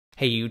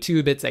Hey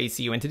YouTube, it's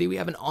ICU, and today we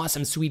have an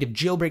awesome suite of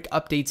jailbreak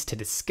updates to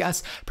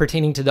discuss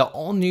pertaining to the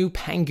all-new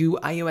Pangu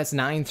iOS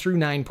 9 through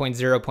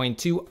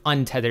 9.0.2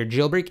 Untethered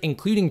Jailbreak,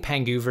 including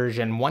Pangu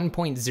version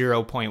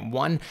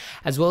 1.0.1,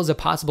 as well as a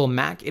possible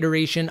Mac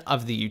iteration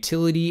of the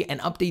utility, an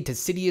update to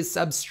Cydia's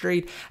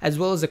substrate, as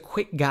well as a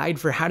quick guide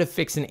for how to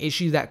fix an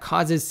issue that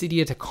causes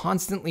Cydia to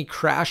constantly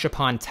crash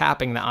upon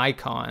tapping the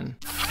icon.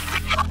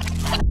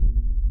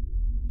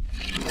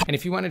 And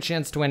if you want a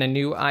chance to win a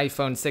new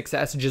iPhone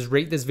 6s, just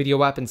rate this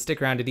video up and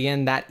stick around to the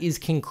end. That is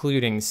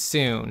concluding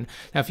soon.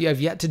 Now, if you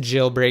have yet to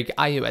jailbreak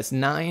iOS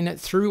 9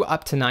 through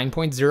up to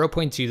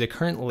 9.0.2, the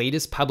current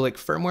latest public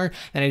firmware,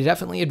 then I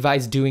definitely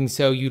advise doing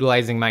so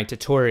utilizing my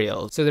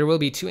tutorial. So there will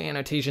be two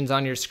annotations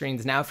on your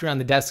screens now if you're on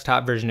the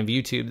desktop version of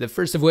YouTube. The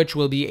first of which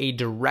will be a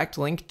direct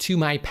link to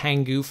my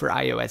Pangu for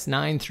iOS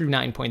 9 through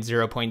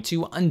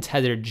 9.0.2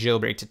 Untethered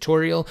Jailbreak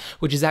tutorial,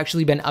 which has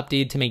actually been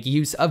updated to make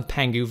use of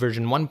Pangu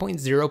version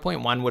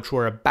 1.0.1, which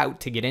we're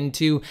about to get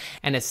into,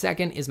 and a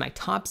second is my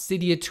top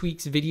Cydia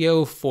tweaks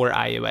video for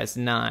iOS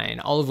 9,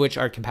 all of which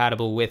are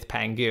compatible with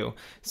Pangu.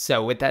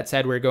 So with that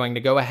said, we're going to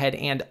go ahead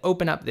and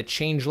open up the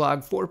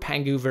changelog for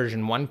Pangu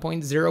version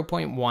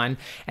 1.0.1,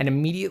 and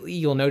immediately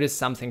you'll notice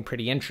something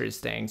pretty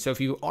interesting. So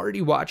if you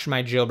already watched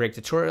my jailbreak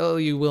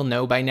tutorial, you will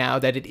know by now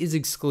that it is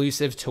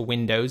exclusive to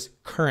Windows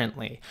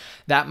currently.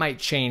 That might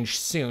change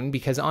soon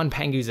because on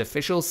Pangu's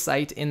official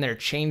site in their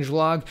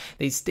changelog,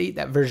 they state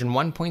that version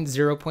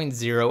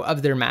 1.0.0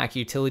 of their Mac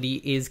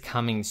utility is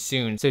coming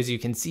soon. So as you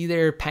can see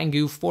there,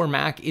 Pangu for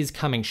Mac is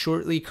coming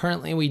shortly.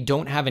 Currently, we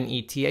don't have an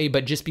ETA,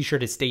 but just be sure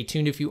to stay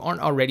tuned. If you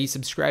aren't already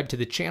subscribed to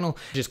the channel,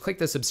 just click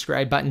the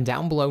subscribe button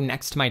down below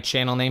next to my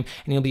channel name,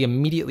 and you'll be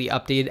immediately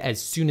updated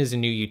as soon as a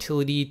new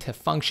utility to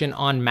function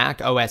on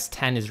Mac OS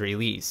X is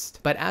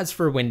released. But as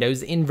for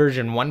Windows, in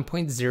version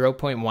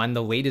 1.0.1,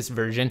 the latest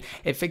version,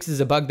 it fixes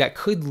a bug that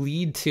could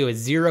lead to a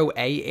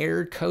 0A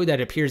error code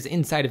that appears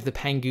inside of the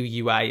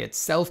Pangu UI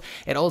itself.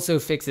 It also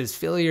fixes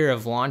failure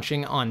of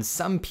launching on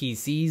some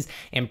PCs,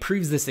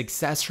 improves the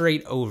success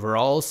rate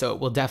overall, so it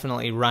will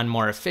definitely run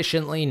more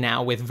efficiently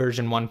now with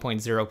version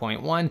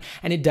 1.0.1,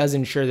 and it does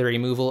ensure the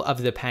removal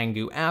of the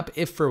Pangu app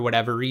if for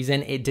whatever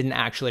reason it didn't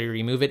actually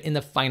remove it in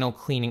the final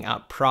cleaning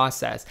up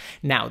process.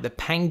 Now, the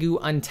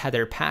Pangu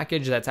Untether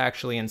package that's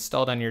actually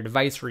installed on your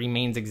device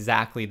remains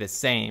exactly the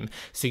same,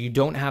 so you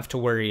don't have to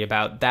worry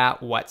about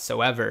that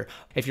whatsoever.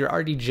 If you're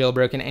already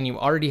jailbroken and you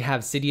already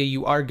have Cydia,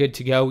 you are good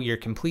to go. You're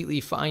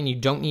completely fine. You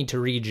don't need to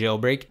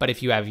re-jailbreak. But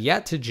if you have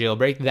yet to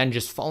jailbreak, then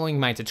just following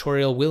my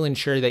tutorial will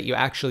ensure that you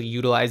actually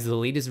utilize the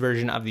latest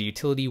version of the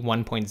utility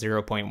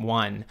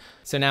 1.0.1.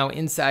 So now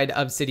inside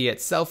of Cydia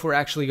itself, we're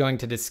actually going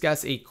to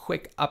discuss a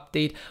quick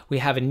update. We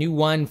have a new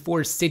one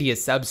for Cydia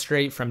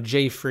substrate from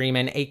Jay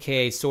Freeman,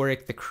 aka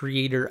Soric, the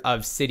creator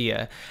of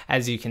Cydia.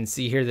 As you can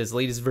see here, this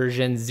latest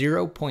version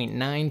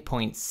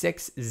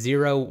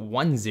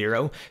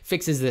 0.9.6010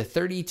 fixes the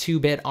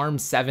 32-bit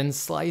ARM7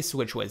 slice,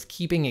 which was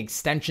keeping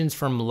extensions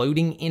from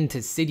loading into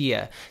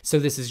Cydia. So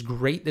this is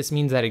great. This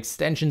means that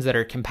extensions that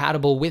are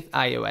compatible with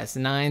iOS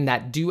 9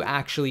 that do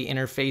actually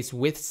interface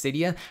with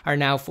Cydia are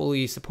now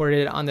fully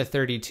supported on the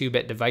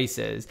 32-bit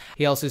devices.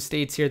 He also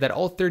states here that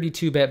all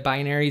 32-bit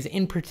binaries,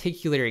 in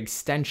particular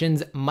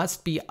extensions,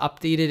 must be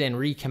updated and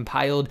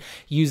recompiled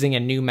using a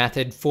new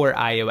method for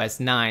iOS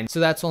 9. So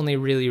that's only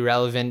really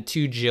relevant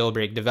to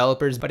jailbreak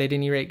developers, but at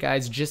any rate,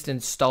 guys, just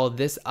install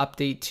this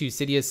update to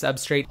Cydia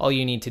substrate. All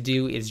you need to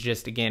do is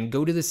just, again,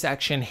 go to the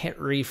section, hit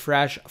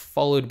refresh,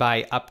 followed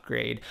by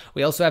upgrade.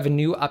 We also have a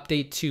new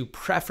update to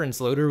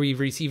Preference Loader. We've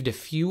received a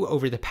few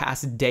over the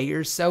past day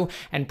or so,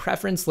 and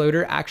Preference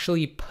Loader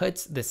actually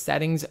puts the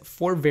settings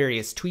for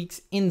various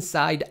tweaks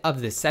inside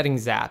of the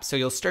Settings app. So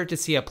you'll start to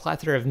see a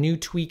plethora of new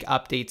tweak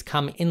updates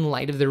come in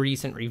light of the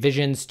recent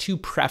revisions to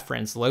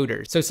Preference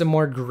Loader. So some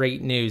more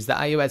great news. The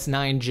iOS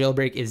 9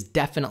 jailbreak is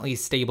definitely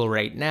stable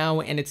right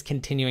now, and it's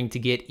continuing to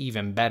get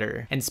even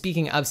better. And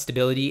speaking of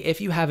stability,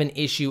 if you have an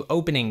issue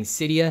opening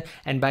Cydia,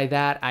 and by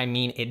that I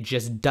mean it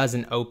just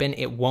doesn't open,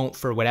 it won't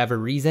for whatever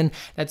reason,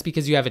 that's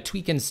because you have a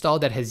tweak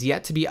installed that has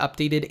yet to be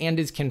updated and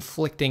is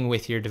conflicting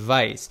with your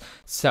device.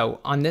 So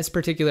on this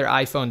particular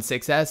iPhone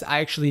 6s, I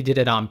actually did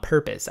it on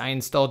purpose. I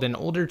installed an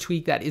older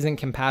tweak that isn't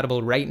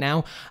compatible right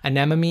now,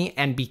 Anemone,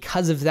 and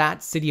because of that,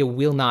 Cydia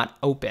will not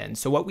open.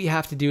 So what we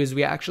have to do is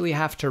we actually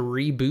have to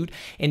reboot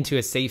into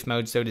a safe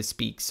mode, so to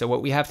speak. So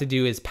what we have to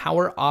do is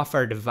power off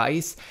our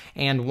device,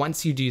 and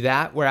once you do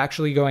that, we're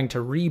actually going to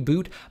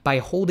reboot by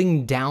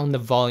holding down the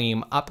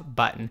volume up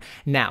button.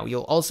 Now,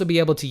 you'll also be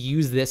able to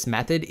use this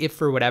method if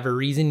for whatever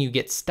reason you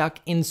get stuck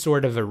in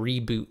sort of a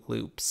reboot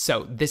loop.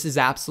 So this is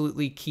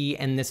absolutely key,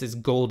 and this is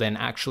golden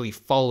actually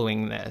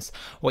following this.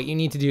 What you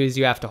need to do is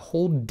you have to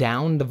hold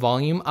down the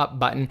volume up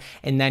button,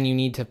 and then you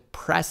need to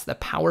press the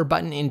power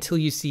button until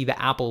you see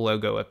the Apple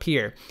logo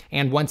appear.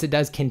 And once it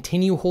does,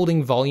 continue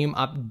holding volume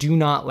up. Do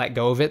not let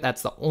go of it.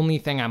 That's the only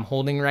thing I'm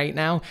holding right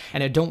now.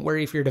 And don't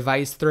worry if your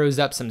device throws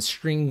up some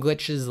string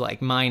glitches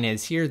like mine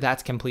is here.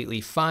 That's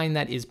completely fine.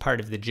 That is part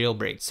of the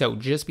jailbreak. So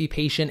just be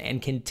patient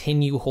and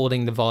continue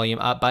holding the volume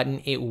up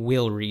button. It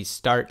will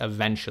restart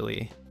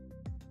eventually.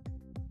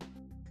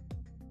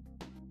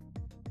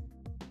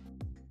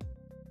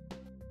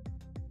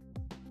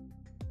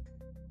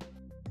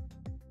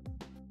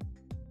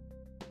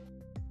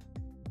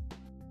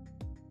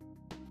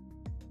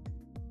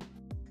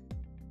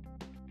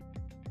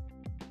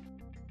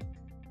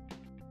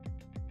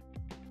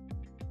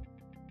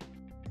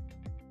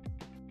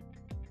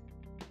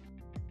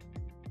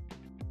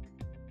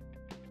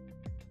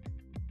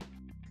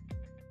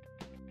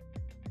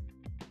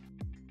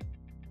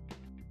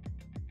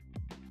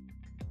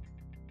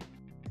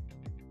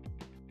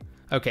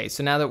 Okay,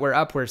 so now that we're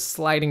up, we're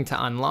sliding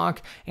to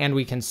unlock, and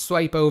we can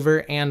swipe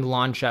over and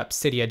launch up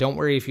Cydia. Don't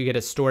worry if you get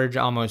a storage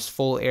almost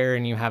full error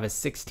and you have a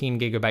 16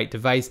 gigabyte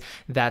device,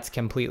 that's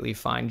completely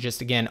fine. Just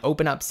again,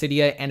 open up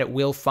Cydia and it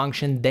will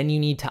function. Then you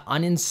need to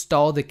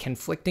uninstall the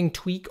conflicting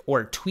tweak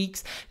or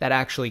tweaks that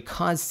actually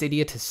cause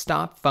Cydia to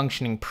stop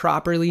functioning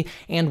properly.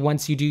 And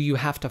once you do, you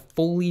have to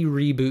fully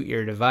reboot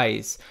your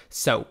device.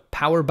 So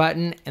power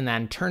button and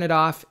then turn it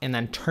off and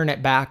then turn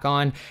it back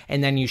on,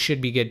 and then you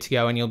should be good to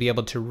go and you'll be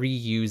able to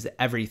reuse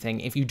everything.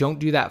 If you don't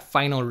do that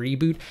final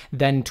reboot,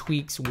 then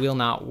tweaks will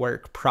not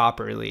work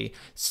properly.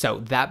 So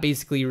that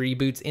basically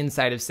reboots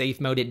inside of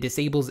safe mode. It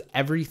disables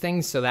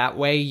everything so that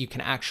way you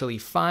can actually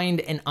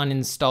find and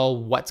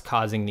uninstall what's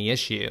causing the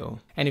issue.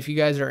 And if you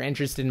guys are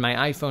interested in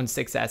my iPhone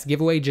 6s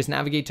giveaway, just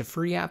navigate to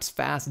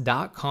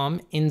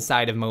freeappsfast.com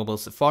inside of mobile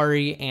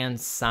Safari and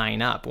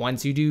sign up.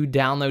 Once you do,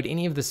 download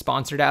any of the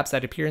sponsored apps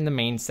that appear in the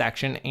main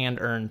section and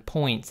earn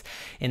points.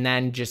 And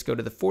then just go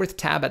to the 4th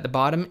tab at the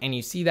bottom and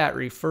you see that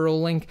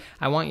referral link.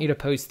 I want you to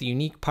post the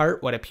unique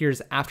part, what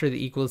appears after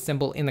the equals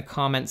symbol, in the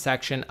comment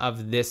section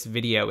of this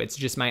video. It's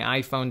just my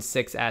iPhone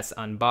 6s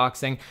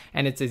unboxing,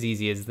 and it's as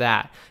easy as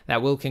that.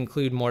 That will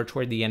conclude more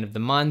toward the end of the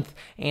month.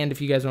 And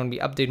if you guys want to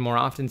be updated more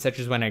often, such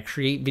as when I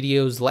create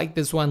videos like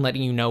this one,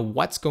 letting you know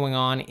what's going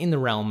on in the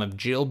realm of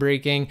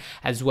jailbreaking,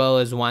 as well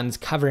as ones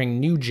covering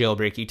new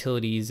jailbreak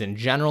utilities in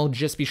general,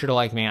 just be sure to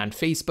like me on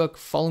Facebook,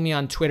 follow me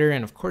on Twitter,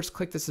 and of course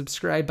click the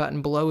subscribe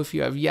button below if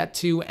you have yet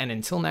to. And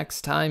until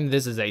next time,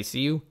 this is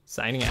ICU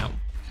signing out.